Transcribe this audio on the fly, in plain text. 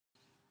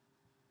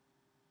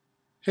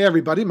Hey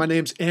everybody, my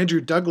name's Andrew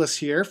Douglas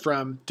here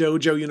from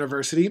Dojo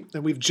University,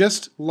 and we've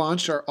just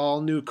launched our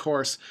all-new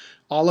course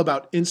all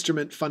about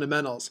instrument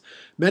fundamentals.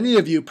 Many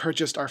of you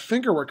purchased our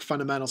fingerwork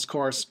fundamentals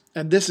course,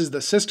 and this is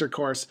the sister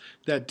course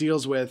that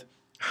deals with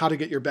how to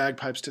get your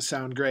bagpipes to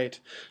sound great.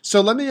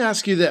 So let me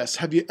ask you this,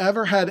 have you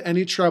ever had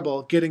any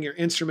trouble getting your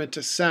instrument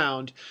to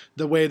sound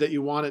the way that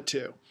you want it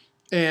to?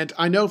 And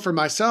I know for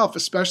myself,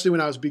 especially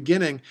when I was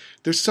beginning,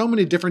 there's so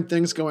many different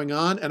things going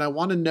on, and I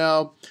want to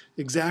know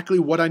exactly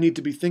what I need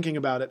to be thinking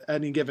about at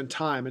any given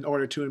time in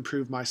order to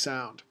improve my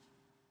sound.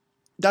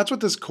 That's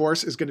what this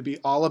course is going to be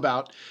all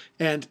about.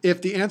 And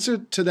if the answer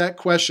to that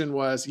question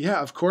was,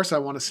 yeah, of course I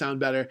want to sound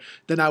better,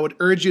 then I would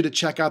urge you to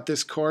check out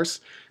this course.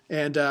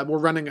 And we're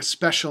running a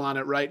special on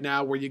it right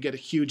now where you get a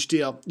huge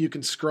deal. You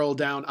can scroll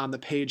down on the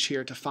page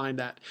here to find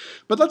that.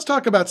 But let's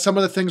talk about some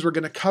of the things we're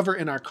going to cover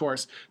in our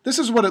course. This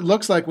is what it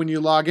looks like when you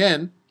log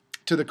in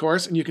to the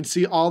course, and you can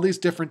see all these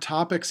different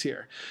topics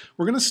here.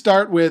 We're going to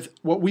start with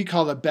what we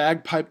call the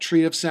bagpipe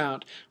tree of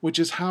sound, which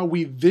is how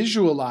we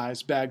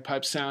visualize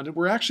bagpipe sound, and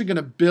we're actually going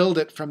to build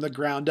it from the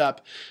ground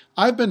up.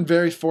 I've been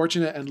very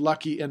fortunate and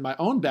lucky in my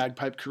own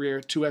bagpipe career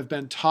to have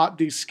been taught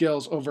these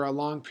skills over a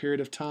long period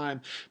of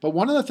time. But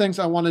one of the things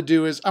I want to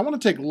do is I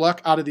want to take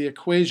luck out of the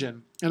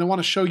equation, and I want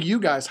to show you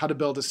guys how to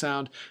build a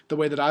sound the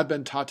way that I've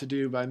been taught to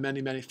do by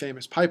many, many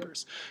famous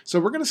pipers. So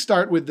we're going to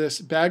start with this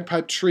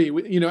bagpipe tree.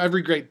 You know,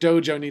 every great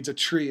dojo needs a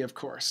tree, of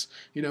course.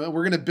 You know, and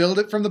we're going to build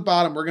it from the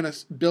bottom. We're going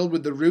to build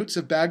with the roots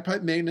of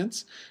bagpipe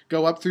maintenance,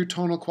 go up through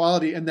tonal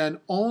quality, and then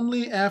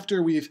only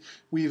after we've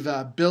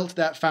built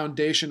that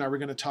foundation are we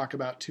going to talk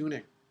about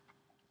tuning.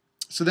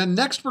 So then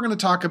next we're going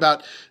to talk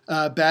about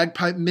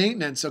bagpipe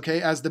maintenance,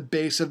 okay, as the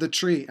base of the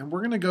tree. And we're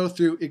going to go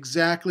through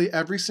exactly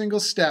every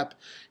single step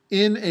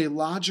in a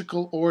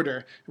logical order.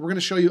 And we're going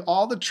to show you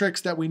all the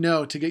tricks that we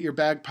know to get your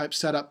bagpipe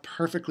set up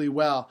perfectly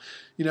well.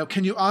 You know,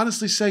 can you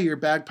honestly say your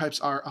bagpipes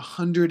are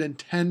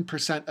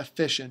 110%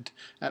 efficient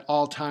at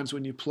all times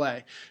when you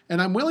play?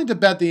 And I'm willing to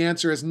bet the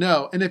answer is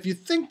no. And if you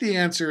think the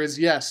answer is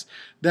yes,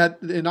 that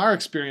in our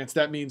experience,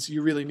 that means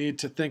you really need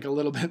to think a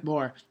little bit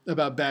more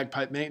about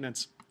bagpipe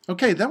maintenance.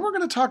 Okay, then we're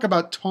going to talk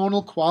about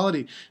tonal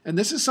quality, and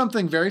this is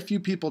something very few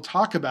people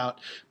talk about,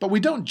 but we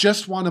don't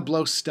just want to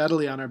blow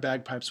steadily on our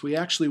bagpipes. We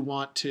actually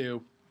want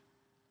to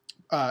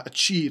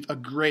achieve a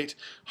great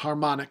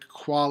harmonic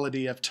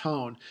quality of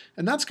tone,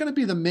 and that's going to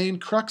be the main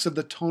crux of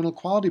the tonal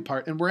quality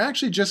part, and we're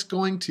actually just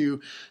going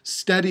to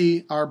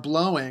steady our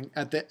blowing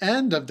at the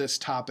end of this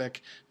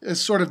topic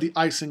as sort of the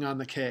icing on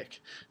the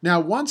cake.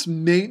 Now, once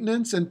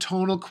maintenance and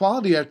tonal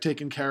quality are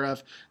taken care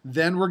of,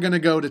 then we're going to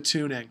go to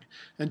tuning,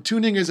 and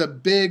tuning is a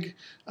big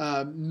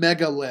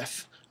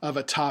megalith of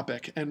a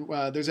topic, and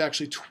there's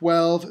actually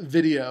 12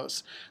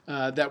 videos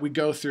that we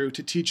go through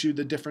to teach you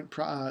the different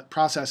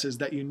processes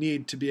that you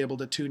need to be able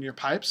to tune your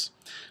pipes.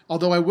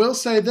 Although I will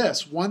say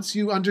this, once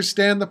you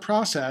understand the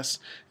process,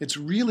 it's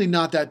really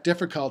not that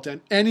difficult,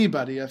 and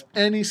anybody of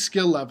any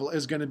skill level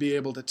is going to be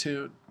able to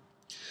tune.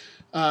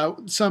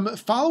 Some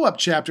follow-up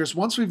chapters,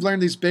 once we've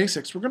learned these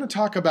basics, we're going to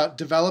talk about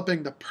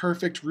developing the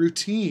perfect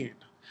routine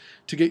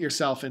to get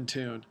yourself in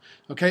tune,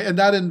 okay? And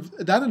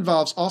that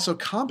involves also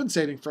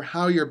compensating for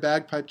how your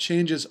bagpipe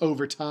changes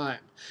over time,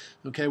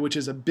 okay, which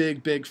is a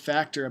big, big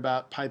factor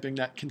about piping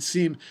that can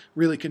seem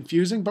really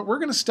confusing, but we're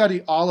going to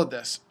study all of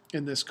this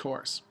in this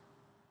course.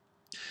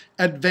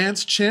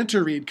 Advanced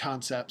chanter reed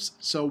concepts.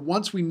 So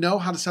once we know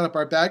how to set up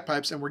our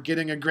bagpipes and we're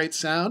getting a great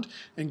sound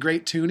and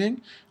great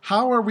tuning,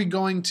 how are we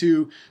going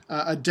to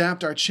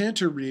adapt our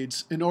chanter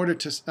reeds in order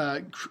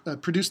to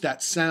produce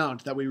that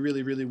sound that we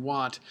really, really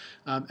want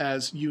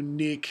as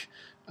unique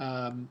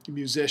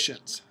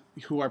musicians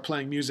who are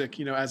playing music,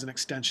 you know, as an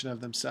extension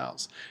of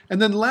themselves.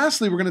 And then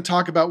lastly, we're going to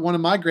talk about one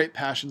of my great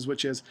passions,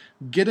 which is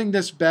getting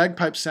this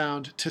bagpipe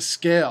sound to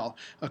scale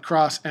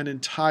across an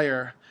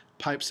entire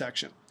pipe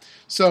section.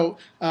 So,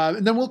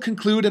 and then we'll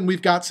conclude, and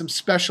we've got some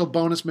special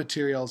bonus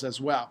materials as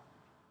well.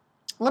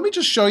 Let me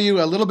just show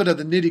you a little bit of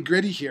the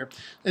nitty-gritty here.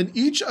 In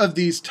each of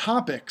these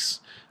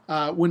topics,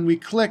 when we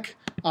click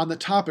on the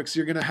topics,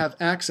 you're going to have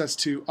access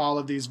to all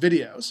of these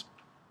videos.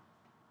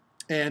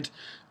 And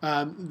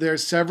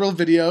there's several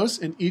videos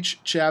in each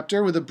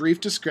chapter with a brief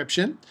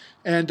description,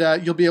 and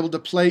you'll be able to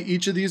play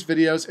each of these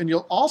videos, and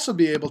you'll also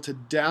be able to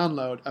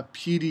download a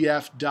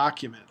PDF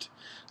document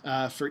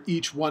for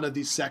each one of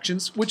these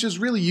sections, which is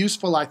really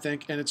useful, I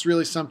think, and it's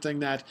really something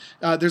that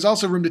there's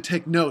also room to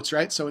take notes,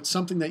 right? So it's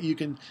something that you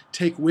can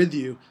take with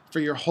you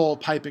for your whole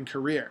piping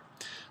career.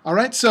 All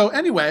right, so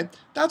anyway,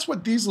 that's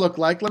what these look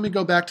like. Let me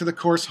go back to the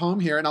course home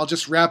here, and I'll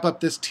just wrap up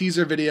this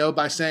teaser video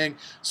by saying,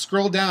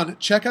 scroll down,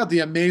 check out the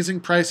amazing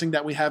pricing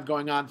that we have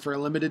going on for a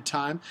limited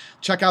time.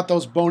 Check out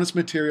those bonus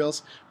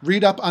materials,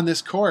 read up on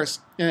this course,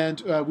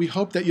 and we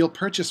hope that you'll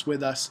purchase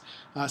with us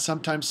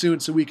sometime soon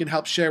so we can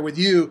help share with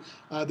you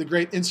the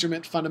great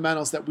instrument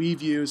fundamentals that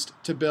we've used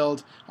to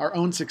build our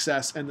own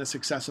success and the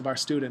success of our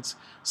students.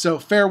 So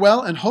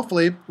farewell, and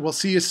hopefully we'll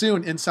see you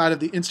soon inside of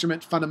the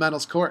Instrument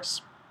Fundamentals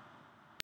course.